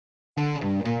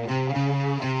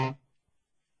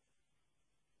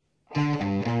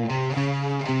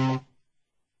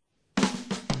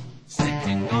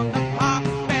Sitting on the park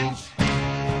bench,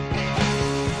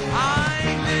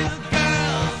 eyeing little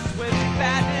girls with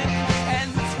bad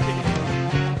intentions.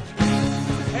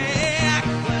 Hey,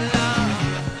 Aqualung,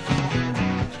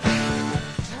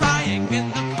 drying in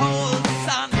the cold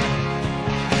sun,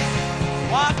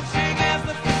 watching as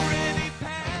the pretty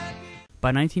Peggy.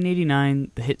 By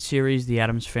 1989, the hit series The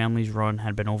Addams Family's run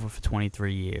had been over for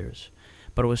 23 years.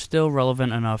 But it was still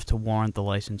relevant enough to warrant the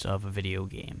license of a video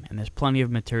game, and there's plenty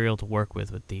of material to work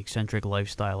with the eccentric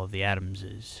lifestyle of the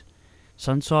Addamses.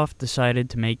 Sunsoft decided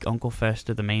to make Uncle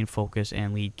Fester the main focus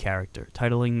and lead character,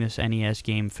 titling this NES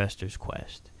game Fester's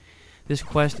Quest. This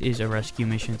quest is a rescue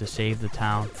mission to save the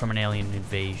town from an alien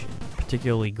invasion,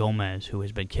 particularly Gomez, who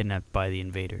has been kidnapped by the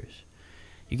invaders.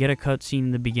 You get a cutscene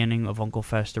in the beginning of Uncle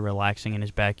Fester relaxing in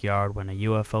his backyard when a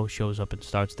UFO shows up and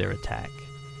starts their attack.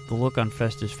 The look on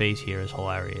Fester's face here is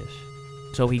hilarious.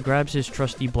 So he grabs his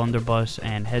trusty blunderbuss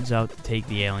and heads out to take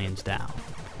the aliens down.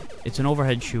 It's an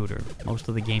overhead shooter. Most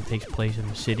of the game takes place in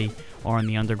the city or in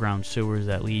the underground sewers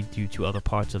that lead you to other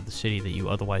parts of the city that you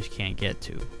otherwise can't get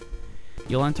to.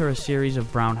 You'll enter a series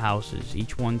of brown houses.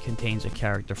 Each one contains a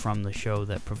character from the show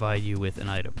that provide you with an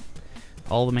item.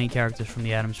 All the main characters from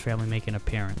the Addams Family make an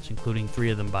appearance, including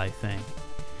 3 of them by thing.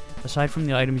 Aside from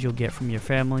the items you'll get from your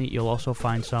family, you'll also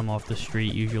find some off the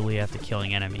street, usually after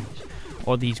killing enemies,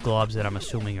 or these globs that I'm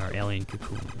assuming are alien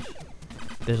cocoons.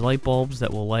 There's light bulbs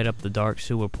that will light up the dark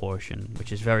sewer portion,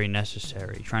 which is very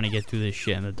necessary. Trying to get through this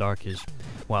shit in the dark is,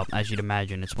 well, as you'd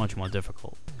imagine, it's much more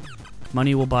difficult.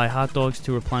 Money will buy hot dogs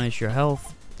to replenish your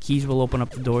health, keys will open up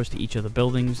the doors to each of the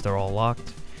buildings, they're all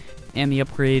locked, and the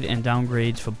upgrade and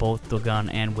downgrades for both the gun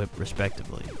and whip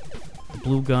respectively. The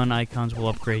blue gun icons will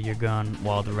upgrade your gun,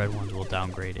 while the red ones will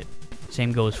downgrade it.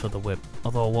 Same goes for the whip,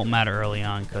 although it won't matter early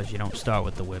on because you don't start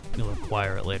with the whip, you'll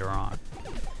acquire it later on.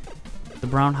 The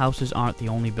brown houses aren't the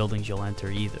only buildings you'll enter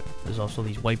either. There's also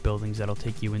these white buildings that'll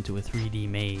take you into a 3D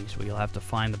maze where you'll have to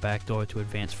find the back door to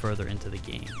advance further into the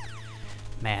game.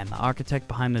 Man, the architect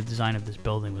behind the design of this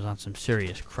building was on some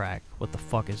serious crack. What the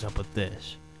fuck is up with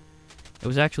this? It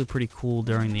was actually pretty cool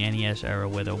during the NES era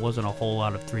where there wasn't a whole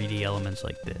lot of 3D elements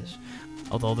like this,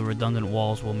 although the redundant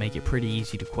walls will make it pretty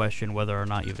easy to question whether or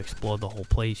not you've explored the whole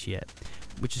place yet,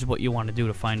 which is what you want to do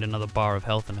to find another bar of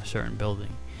health in a certain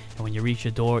building, and when you reach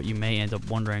a door you may end up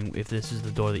wondering if this is the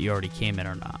door that you already came in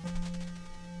or not.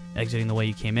 Exiting the way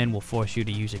you came in will force you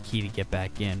to use a key to get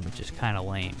back in, which is kinda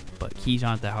lame, but keys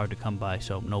aren't that hard to come by,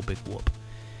 so no big whoop.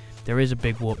 There is a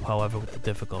big whoop, however, with the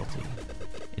difficulty.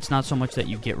 It's not so much that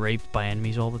you get raped by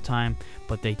enemies all the time,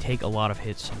 but they take a lot of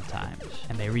hits sometimes,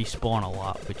 and they respawn a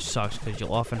lot, which sucks because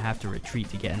you'll often have to retreat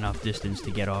to get enough distance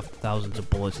to get off the thousands of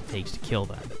bullets it takes to kill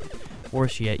them.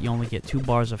 Worse yet, you only get 2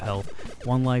 bars of health,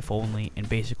 1 life only, and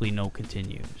basically no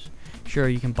continues. Sure,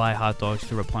 you can buy hot dogs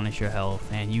to replenish your health,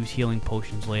 and use healing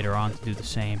potions later on to do the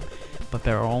same, but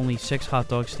there are only 6 hot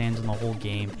dog stands in the whole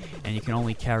game, and you can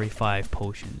only carry 5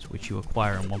 potions, which you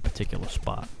acquire in one particular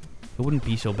spot. It wouldn't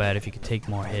be so bad if you could take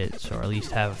more hits, or at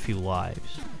least have a few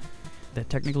lives. There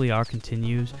technically are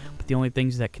continues, but the only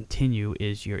things that continue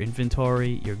is your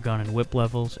inventory, your gun and whip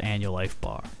levels, and your life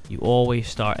bar. You always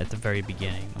start at the very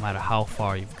beginning, no matter how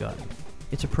far you've gotten.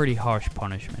 It's a pretty harsh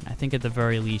punishment. I think at the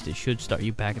very least it should start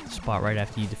you back at the spot right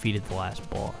after you defeated the last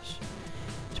boss.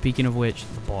 Speaking of which,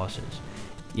 the bosses.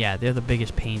 Yeah, they're the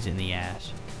biggest pains in the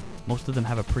ass. Most of them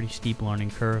have a pretty steep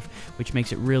learning curve, which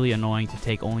makes it really annoying to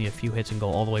take only a few hits and go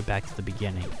all the way back to the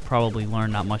beginning. Probably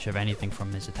learn not much of anything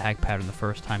from his attack pattern the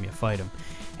first time you fight him,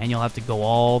 and you'll have to go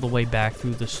all the way back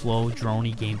through the slow,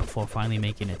 droney game before finally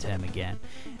making it to him again.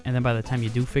 And then by the time you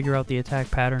do figure out the attack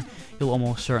pattern, you'll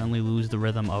almost certainly lose the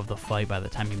rhythm of the fight by the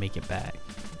time you make it back.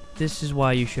 This is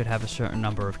why you should have a certain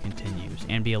number of continues,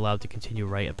 and be allowed to continue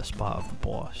right at the spot of the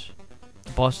boss.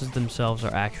 The bosses themselves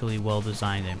are actually well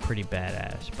designed and pretty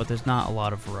badass, but there's not a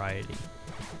lot of variety.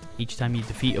 Each time you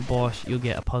defeat a boss, you'll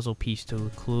get a puzzle piece to a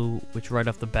clue, which right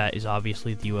off the bat is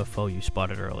obviously the UFO you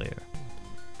spotted earlier.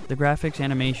 The graphics,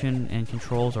 animation, and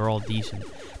controls are all decent,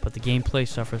 but the gameplay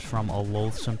suffers from a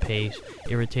loathsome pace,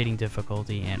 irritating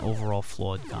difficulty, and overall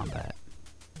flawed combat.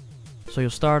 So you'll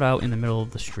start out in the middle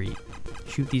of the street,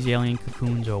 shoot these alien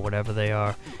cocoons or whatever they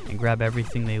are, and grab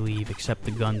everything they leave except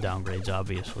the gun downgrades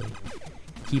obviously.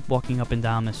 Keep walking up and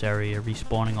down this area,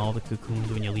 respawning all the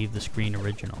cocoons when you leave the screen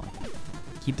originally.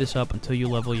 Keep this up until you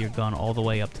level your gun all the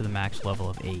way up to the max level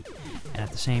of 8, and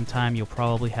at the same time you'll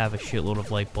probably have a shitload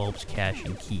of light bulbs, cash,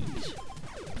 and keys.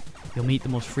 You'll meet the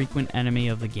most frequent enemy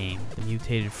of the game, the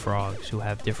mutated frogs, who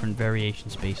have different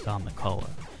variations based on the color.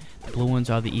 The blue ones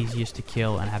are the easiest to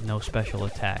kill and have no special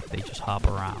attack, they just hop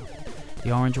around.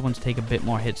 The orange ones take a bit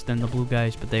more hits than the blue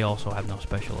guys, but they also have no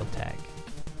special attack.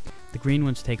 The green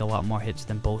ones take a lot more hits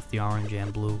than both the orange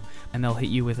and blue, and they'll hit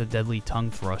you with a deadly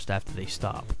tongue thrust after they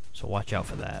stop, so watch out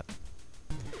for that.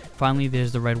 Finally,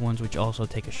 there's the red ones, which also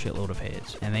take a shitload of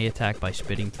hits, and they attack by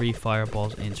spitting 3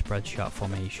 fireballs in spread shot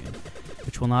formation,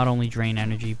 which will not only drain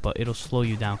energy, but it'll slow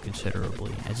you down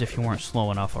considerably, as if you weren't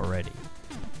slow enough already.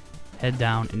 Head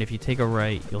down, and if you take a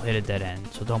right, you'll hit a dead end,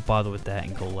 so don't bother with that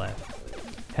and go left.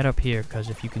 Head up here, cause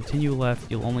if you continue left,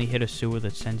 you'll only hit a sewer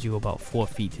that sends you about 4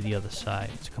 feet to the other side.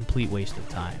 It's a complete waste of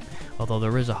time, although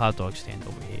there is a hot dog stand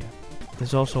over here.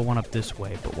 There's also one up this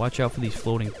way, but watch out for these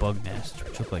floating bug nests,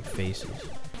 which look like faces.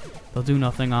 They'll do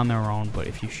nothing on their own, but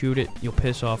if you shoot it, you'll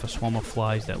piss off a swarm of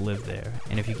flies that live there,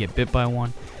 and if you get bit by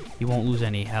one, you won't lose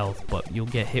any health, but you'll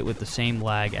get hit with the same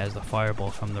lag as the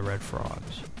fireballs from the red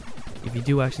frogs. If you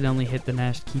do accidentally hit the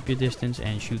nest, keep your distance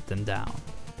and shoot them down.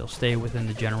 They'll stay within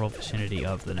the general vicinity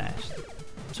of the nest.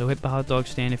 So hit the hot dog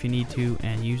stand if you need to,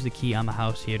 and use the key on the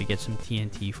house here to get some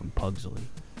TNT from Pugsley.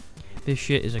 This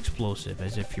shit is explosive,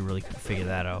 as if you really could figure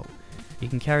that out. You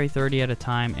can carry 30 at a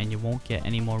time, and you won't get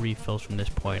any more refills from this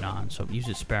point on, so use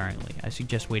it sparingly. I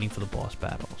suggest waiting for the boss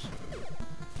battles.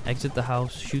 Exit the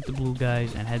house, shoot the blue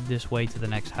guys, and head this way to the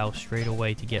next house straight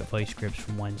away to get vice grips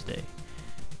from Wednesday.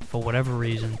 For whatever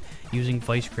reason, using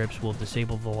vice grips will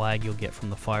disable the lag you'll get from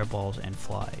the fireballs and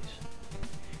flies.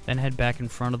 Then head back in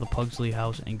front of the Pugsley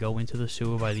house and go into the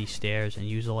sewer by these stairs and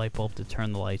use the light bulb to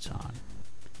turn the lights on.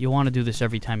 You'll want to do this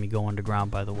every time you go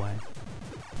underground, by the way.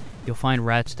 You'll find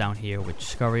rats down here which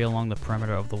scurry along the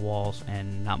perimeter of the walls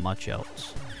and not much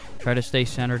else. Try to stay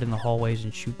centered in the hallways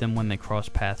and shoot them when they cross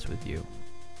paths with you.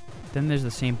 Then there's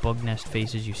the same bug nest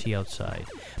faces you see outside,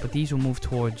 but these will move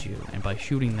towards you, and by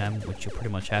shooting them, which you'll pretty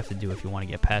much have to do if you want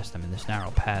to get past them in this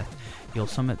narrow path, you'll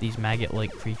summon these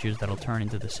maggot-like creatures that'll turn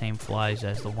into the same flies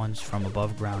as the ones from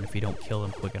above ground if you don't kill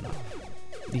them quick enough.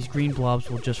 These green blobs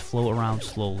will just float around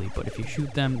slowly, but if you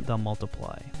shoot them, they'll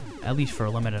multiply, at least for a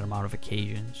limited amount of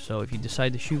occasions, so if you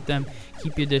decide to shoot them,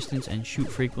 keep your distance and shoot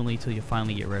frequently till you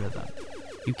finally get rid of them.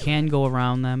 You can go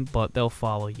around them, but they'll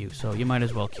follow you, so you might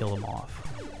as well kill them off.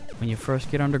 When you first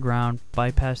get underground,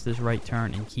 bypass this right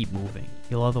turn and keep moving.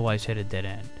 You'll otherwise hit a dead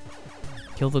end.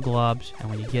 Kill the globs, and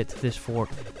when you get to this fork,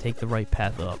 take the right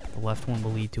path up. The left one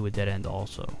will lead to a dead end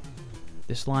also.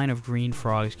 This line of green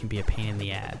frogs can be a pain in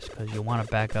the ass, because you'll want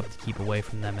to back up to keep away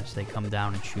from them as they come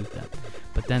down and shoot them.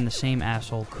 But then the same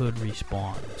asshole could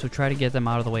respawn, so try to get them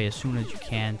out of the way as soon as you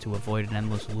can to avoid an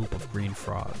endless loop of green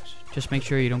frogs. Just make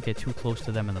sure you don't get too close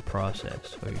to them in the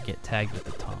process, or you get tagged with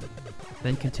the tongue.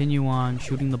 Then continue on,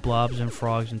 shooting the blobs and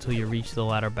frogs until you reach the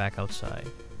ladder back outside.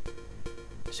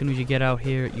 As soon as you get out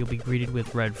here, you'll be greeted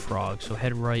with red frogs, so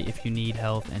head right if you need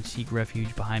health and seek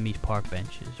refuge behind these park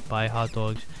benches. Buy hot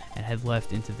dogs and head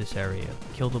left into this area.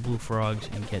 Kill the blue frogs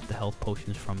and get the health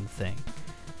potions from the thing.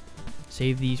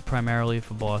 Save these primarily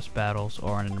for boss battles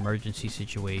or in an emergency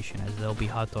situation, as there'll be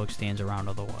hot dog stands around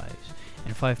otherwise,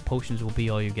 and 5 potions will be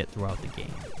all you get throughout the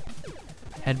game.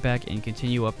 Head back and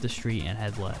continue up the street and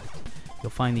head left. You'll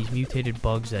find these mutated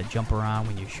bugs that jump around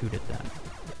when you shoot at them.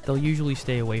 They'll usually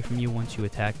stay away from you once you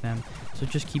attack them, so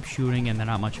just keep shooting and they're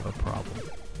not much of a problem.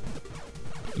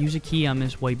 Use a key on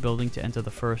this white building to enter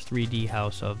the first 3D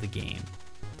house of the game.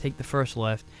 Take the first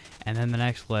left, and then the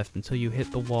next left until you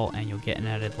hit the wall and you'll get an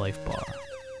added life bar.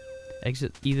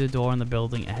 Exit either door in the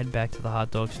building and head back to the hot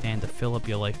dog stand to fill up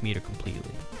your life meter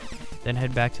completely. Then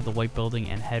head back to the white building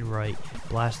and head right,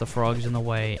 blast the frogs in the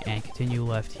way, and continue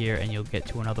left here and you'll get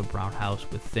to another brown house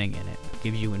with thing in it. It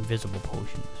gives you invisible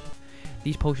potions.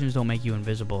 These potions don't make you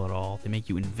invisible at all, they make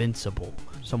you invincible.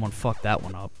 Someone fucked that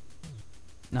one up.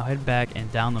 Now head back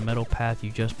and down the middle path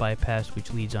you just bypassed,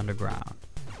 which leads underground.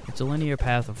 It's a linear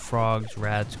path of frogs,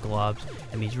 rats, globs,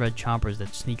 and these red chompers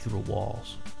that sneak through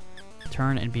walls.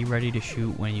 Turn and be ready to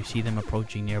shoot when you see them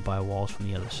approaching nearby walls from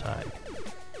the other side.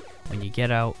 When you get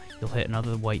out, you'll hit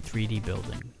another white 3D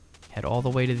building. Head all the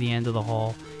way to the end of the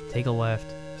hall, take a left,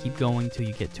 keep going till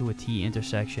you get to a T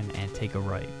intersection, and take a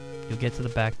right. You'll get to the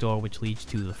back door which leads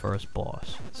to the first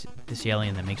boss. It's this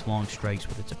alien that makes long strikes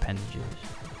with its appendages.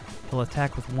 He'll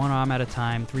attack with one arm at a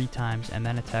time 3 times, and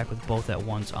then attack with both at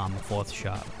once on the 4th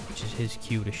shot, which is his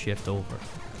cue to shift over.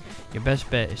 Your best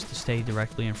bet is to stay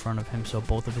directly in front of him so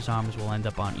both of his arms will end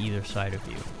up on either side of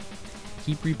you.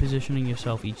 Keep repositioning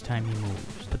yourself each time he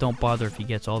moves, but don't bother if he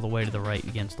gets all the way to the right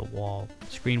against the wall.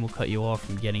 The screen will cut you off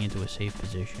from getting into a safe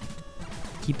position.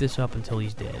 Keep this up until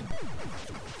he's dead.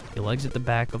 You'll exit the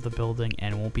back of the building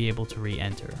and won't be able to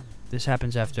re-enter. This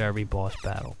happens after every boss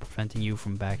battle, preventing you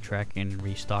from backtracking and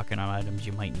restocking on items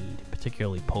you might need,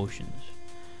 particularly potions.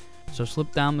 So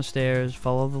slip down the stairs,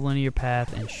 follow the linear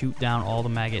path, and shoot down all the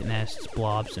maggot nests,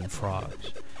 blobs, and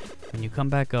frogs. When you come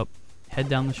back up, head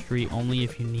down the street only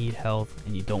if you need health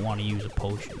and you don't want to use a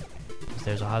potion, as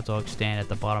there's a hot dog stand at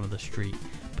the bottom of the street,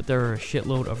 but there are a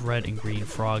shitload of red and green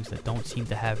frogs that don't seem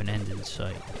to have an end in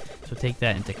sight, so take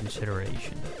that into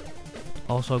consideration.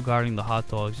 Also guarding the hot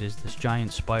dogs is this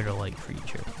giant spider-like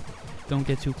creature. Don't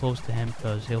get too close to him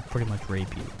because he'll pretty much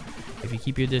rape you. If you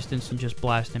keep your distance and just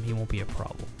blast him, he won't be a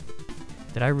problem.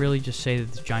 Did I really just say that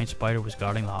this giant spider was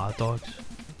guarding the hot dogs?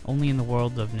 Only in the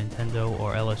world of Nintendo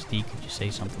or LSD could you say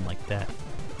something like that.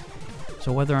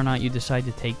 So whether or not you decide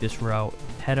to take this route,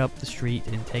 head up the street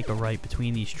and take a right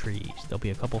between these trees. There'll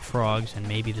be a couple frogs and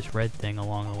maybe this red thing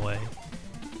along the way.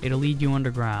 It'll lead you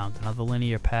underground, another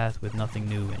linear path with nothing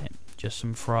new in it. Just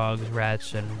some frogs,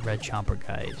 rats, and red chomper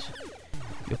guys.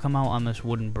 You'll come out on this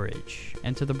wooden bridge,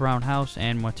 enter the brown house,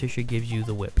 and Morticia gives you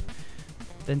the whip.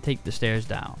 Then take the stairs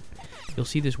down. You'll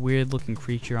see this weird looking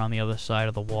creature on the other side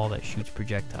of the wall that shoots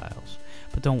projectiles.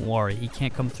 But don't worry, he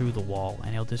can't come through the wall,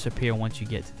 and he'll disappear once you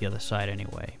get to the other side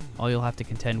anyway. All you'll have to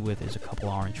contend with is a couple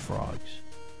orange frogs.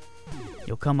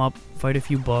 You'll come up, fight a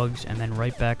few bugs, and then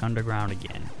right back underground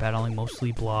again, battling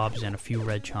mostly blobs and a few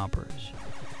red chompers.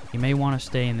 You may want to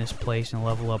stay in this place and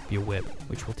level up your whip,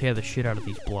 which will tear the shit out of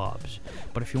these blobs.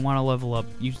 But if you want to level up,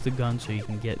 use the gun so you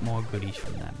can get more goodies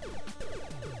from them.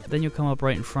 Then you'll come up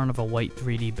right in front of a white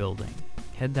 3D building.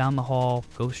 Head down the hall,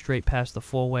 go straight past the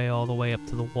four-way all the way up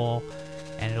to the wall,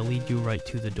 and it'll lead you right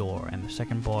to the door, and the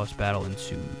second boss battle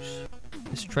ensues.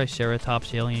 This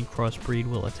Triceratops alien crossbreed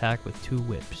will attack with two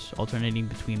whips, alternating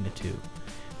between the two.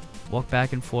 Walk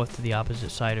back and forth to the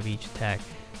opposite side of each attack,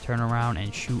 turn around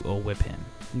and shoot or whip him,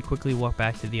 and quickly walk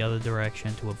back to the other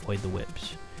direction to avoid the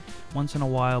whips. Once in a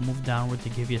while, move downward to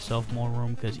give yourself more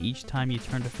room, because each time you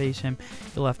turn to face him,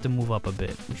 you'll have to move up a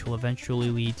bit, which will eventually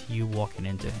lead to you walking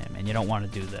into him, and you don't want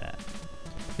to do that.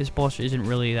 This boss isn't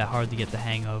really that hard to get the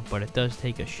hang of, but it does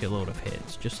take a shitload of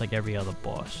hits, just like every other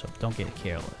boss, so don't get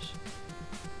careless.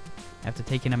 After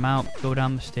taking him out, go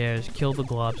down the stairs, kill the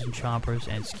globs and chompers,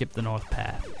 and skip the north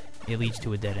path. It leads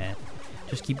to a dead end.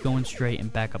 Just keep going straight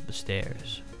and back up the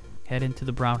stairs. Head into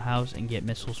the brown house and get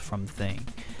missiles from Thing.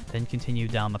 Then continue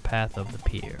down the path of the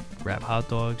pier. Grab hot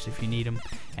dogs if you need them,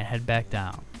 and head back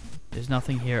down. There's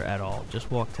nothing here at all, just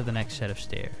walk to the next set of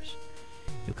stairs.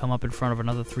 You'll come up in front of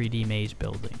another 3D maze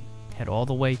building. Head all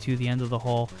the way to the end of the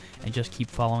hall, and just keep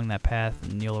following that path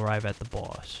and you'll arrive at the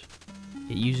boss.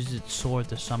 It uses its sword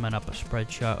to summon up a spread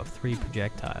shot of 3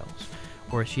 projectiles.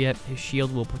 Worse yet, his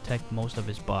shield will protect most of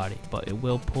his body, but it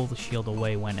will pull the shield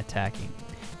away when attacking.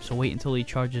 So wait until he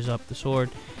charges up the sword,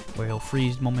 where he'll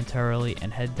freeze momentarily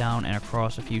and head down and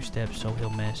across a few steps so he'll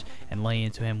miss and lay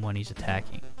into him when he's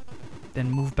attacking.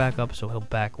 Then move back up so he'll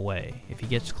back away. If he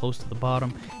gets close to the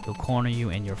bottom, he'll corner you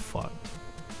and you're fucked.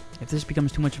 If this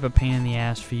becomes too much of a pain in the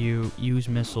ass for you, use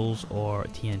missiles or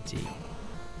TNT.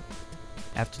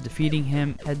 After defeating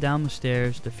him, head down the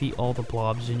stairs, defeat all the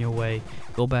blobs in your way,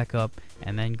 go back up,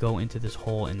 and then go into this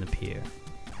hole in the pier.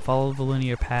 Follow the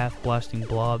linear path, blasting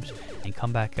blobs, and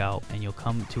come back out, and you'll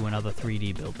come to another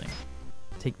 3D building.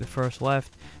 Take the first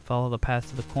left, follow the path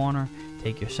to the corner,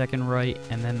 take your second right,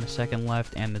 and then the second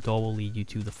left, and the door will lead you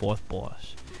to the fourth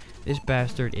boss. This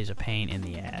bastard is a pain in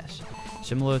the ass.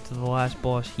 Similar to the last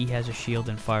boss, he has a shield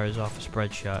and fires off a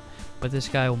spread shot, but this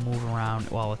guy will move around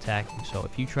while attacking, so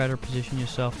if you try to position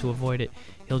yourself to avoid it,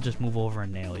 he'll just move over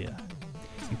and nail you.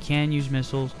 You can use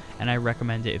missiles, and I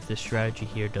recommend it if this strategy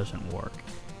here doesn't work.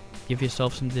 Give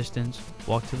yourself some distance,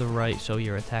 walk to the right so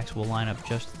your attacks will line up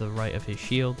just to the right of his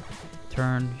shield,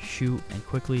 turn, shoot, and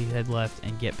quickly head left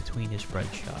and get between his spread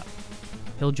shot.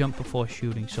 He'll jump before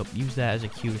shooting, so use that as a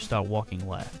cue to start walking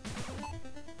left.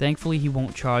 Thankfully he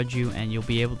won't charge you and you'll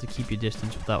be able to keep your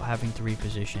distance without having to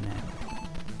reposition him.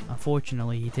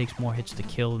 Unfortunately, he takes more hits to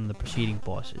kill than the preceding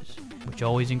bosses, which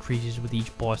always increases with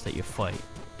each boss that you fight.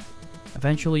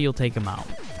 Eventually you'll take him out.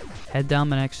 Head down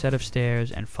the next set of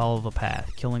stairs and follow the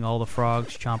path, killing all the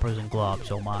frogs, chompers, and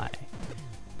globs, oh my.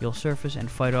 You'll surface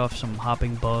and fight off some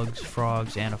hopping bugs,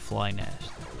 frogs, and a fly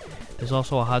nest. There's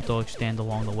also a hot dog stand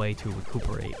along the way to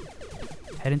recuperate.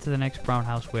 Head into the next brown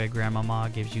house where Grandmama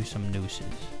gives you some nooses.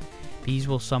 These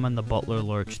will summon the Butler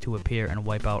Lurch to appear and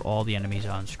wipe out all the enemies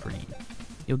on screen.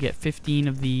 You'll get 15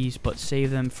 of these, but save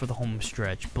them for the home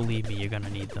stretch. Believe me, you're gonna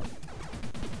need them.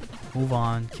 Move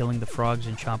on, killing the frogs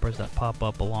and chompers that pop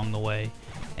up along the way,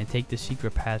 and take the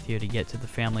secret path here to get to the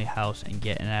family house and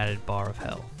get an added bar of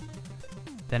health.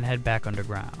 Then head back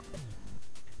underground.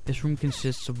 This room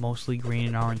consists of mostly green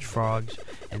and orange frogs,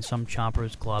 and some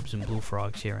chompers, globs, and blue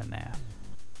frogs here and there.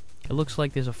 It looks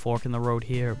like there's a fork in the road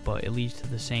here, but it leads to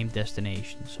the same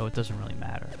destination, so it doesn't really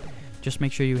matter. Just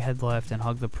make sure you head left and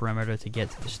hug the perimeter to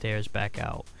get to the stairs back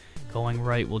out. Going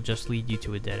right will just lead you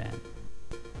to a dead end.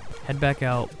 Head back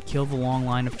out, kill the long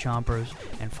line of chompers,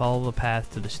 and follow the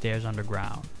path to the stairs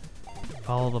underground.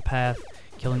 Follow the path,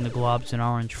 killing the globs and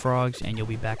orange frogs, and you'll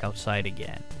be back outside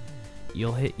again.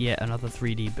 You'll hit yet another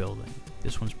 3D building.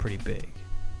 This one's pretty big.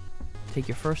 Take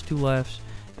your first 2 lefts,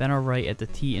 then a right at the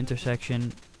T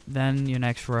intersection, then your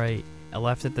next right, a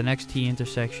left at the next T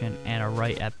intersection, and a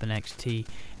right at the next T,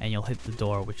 and you'll hit the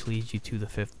door, which leads you to the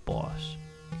 5th boss.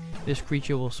 This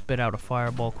creature will spit out a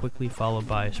fireball quickly, followed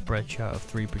by a spread shot of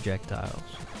 3 projectiles.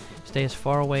 Stay as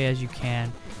far away as you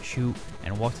can, shoot,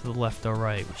 and walk to the left or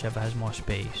right, whichever has more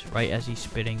space, right as he's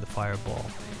spitting the fireball.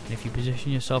 And if you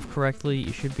position yourself correctly,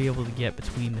 you should be able to get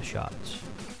between the shots.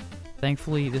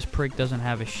 Thankfully, this prick doesn't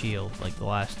have a shield like the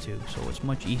last 2, so it's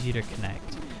much easier to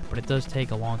connect, but it does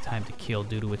take a long time to kill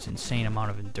due to its insane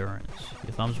amount of endurance.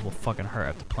 Your thumbs will fucking hurt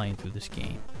after playing through this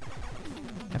game.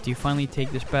 After you finally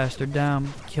take this bastard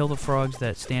down, kill the frogs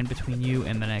that stand between you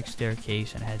and the next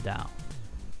staircase and head down.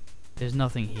 There's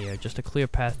nothing here, just a clear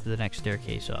path to the next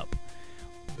staircase up.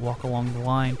 Walk along the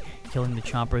line, killing the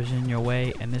chompers in your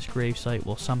way, and this gravesite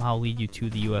will somehow lead you to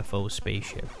the UFO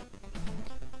spaceship.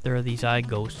 There are these eye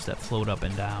ghosts that float up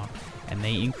and down, and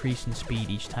they increase in speed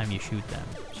each time you shoot them,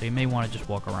 so you may want to just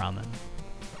walk around them.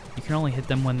 You can only hit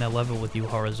them when they're level with you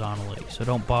horizontally, so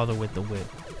don't bother with the whip.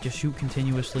 Just shoot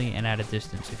continuously and at a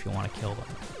distance if you want to kill them.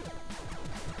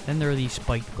 Then there are these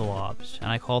spiked globs,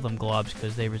 and I call them globs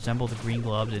because they resemble the green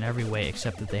globs in every way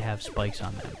except that they have spikes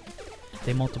on them.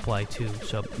 They multiply too,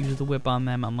 so use the whip on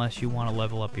them unless you want to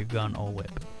level up your gun or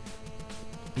whip.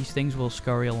 These things will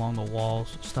scurry along the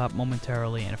walls, stop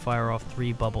momentarily, and fire off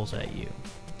 3 bubbles at you.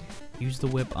 Use the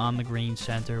whip on the green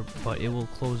center, but it will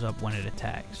close up when it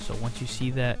attacks, so once you see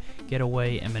that, get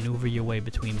away and maneuver your way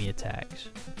between the attacks.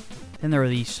 Then there are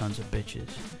these sons of bitches.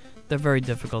 They're very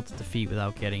difficult to defeat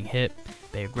without getting hit.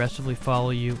 They aggressively follow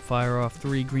you, fire off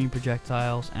 3 green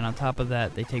projectiles, and on top of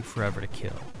that, they take forever to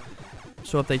kill.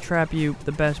 So if they trap you,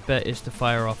 the best bet is to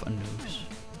fire off a noose.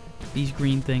 These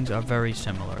green things are very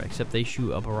similar, except they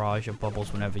shoot a barrage of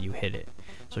bubbles whenever you hit it.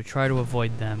 So try to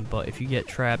avoid them, but if you get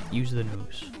trapped, use the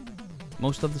noose.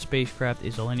 Most of the spacecraft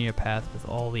is a linear path with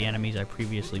all the enemies I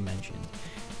previously mentioned,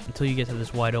 until you get to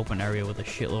this wide open area with a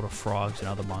shitload of frogs and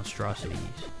other monstrosities.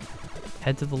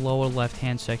 Head to the lower left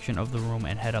hand section of the room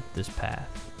and head up this path.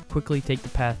 Quickly take the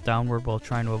path downward while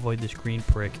trying to avoid this green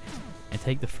prick, and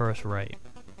take the first right.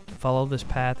 Follow this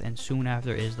path and soon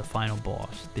after is the final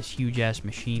boss, this huge ass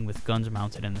machine with guns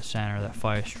mounted in the center that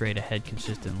fire straight ahead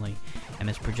consistently, and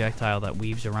this projectile that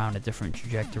weaves around at different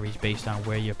trajectories based on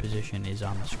where your position is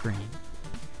on the screen.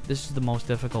 This is the most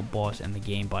difficult boss in the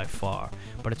game by far,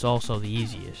 but it's also the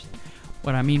easiest.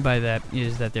 What I mean by that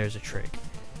is that there's a trick.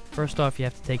 First off, you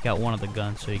have to take out one of the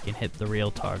guns so you can hit the real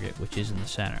target, which is in the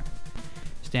center.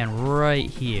 Stand right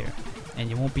here, and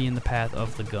you won't be in the path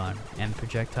of the gun, and the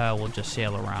projectile will just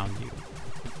sail around you.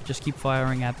 Just keep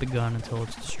firing at the gun until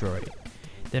it's destroyed.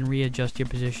 Then readjust your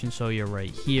position so you're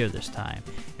right here this time,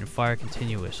 and fire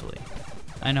continuously.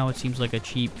 I know it seems like a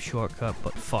cheap shortcut,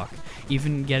 but fuck.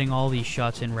 Even getting all these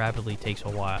shots in rapidly takes a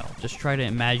while. Just try to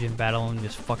imagine battling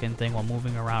this fucking thing while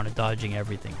moving around and dodging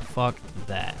everything. Fuck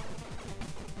that.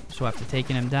 So after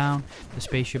taking him down, the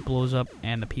spaceship blows up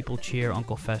and the people cheer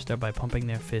Uncle Fester by pumping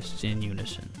their fists in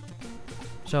unison.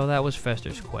 So that was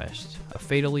Fester's Quest, a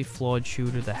fatally flawed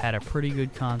shooter that had a pretty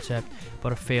good concept,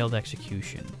 but a failed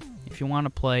execution. If you want to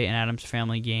play an Addams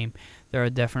Family game, there are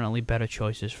definitely better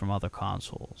choices from other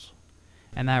consoles.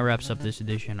 And that wraps up this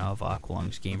edition of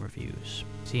Aqualung's Game Reviews.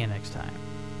 See you next time.